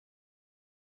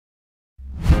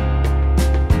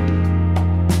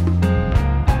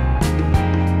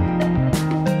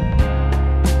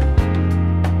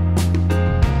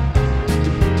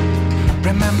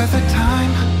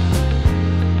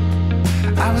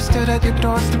stood at your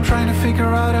doorstep trying to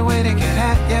figure out a way to get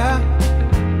at ya.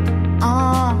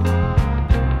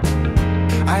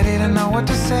 I didn't know what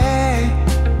to say,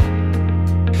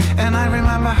 and I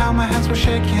remember how my hands were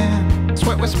shaking,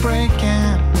 sweat was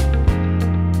breaking.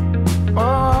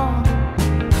 Oh,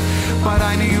 but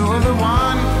I knew you were the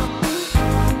one.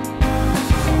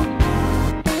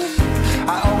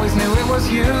 I always knew it was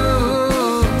you.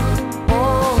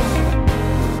 Oh,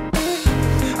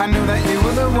 I knew that you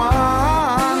were the one.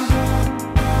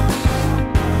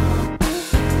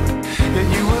 Yeah,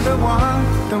 you were the one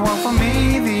for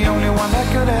me, the only one that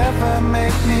could ever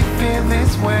make me feel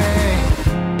this way.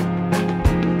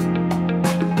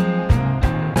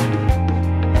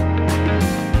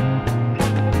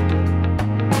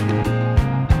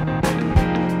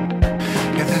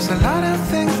 Yeah, there's a lot of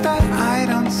things that I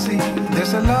don't see,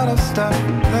 there's a lot of stuff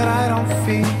that I don't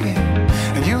feel,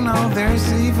 and you know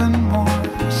there's even more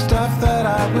stuff that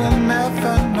I will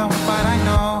never know, but I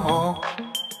know.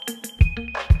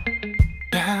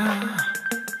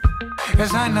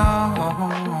 Yes, I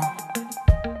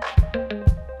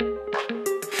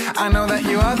know that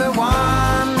you are the one.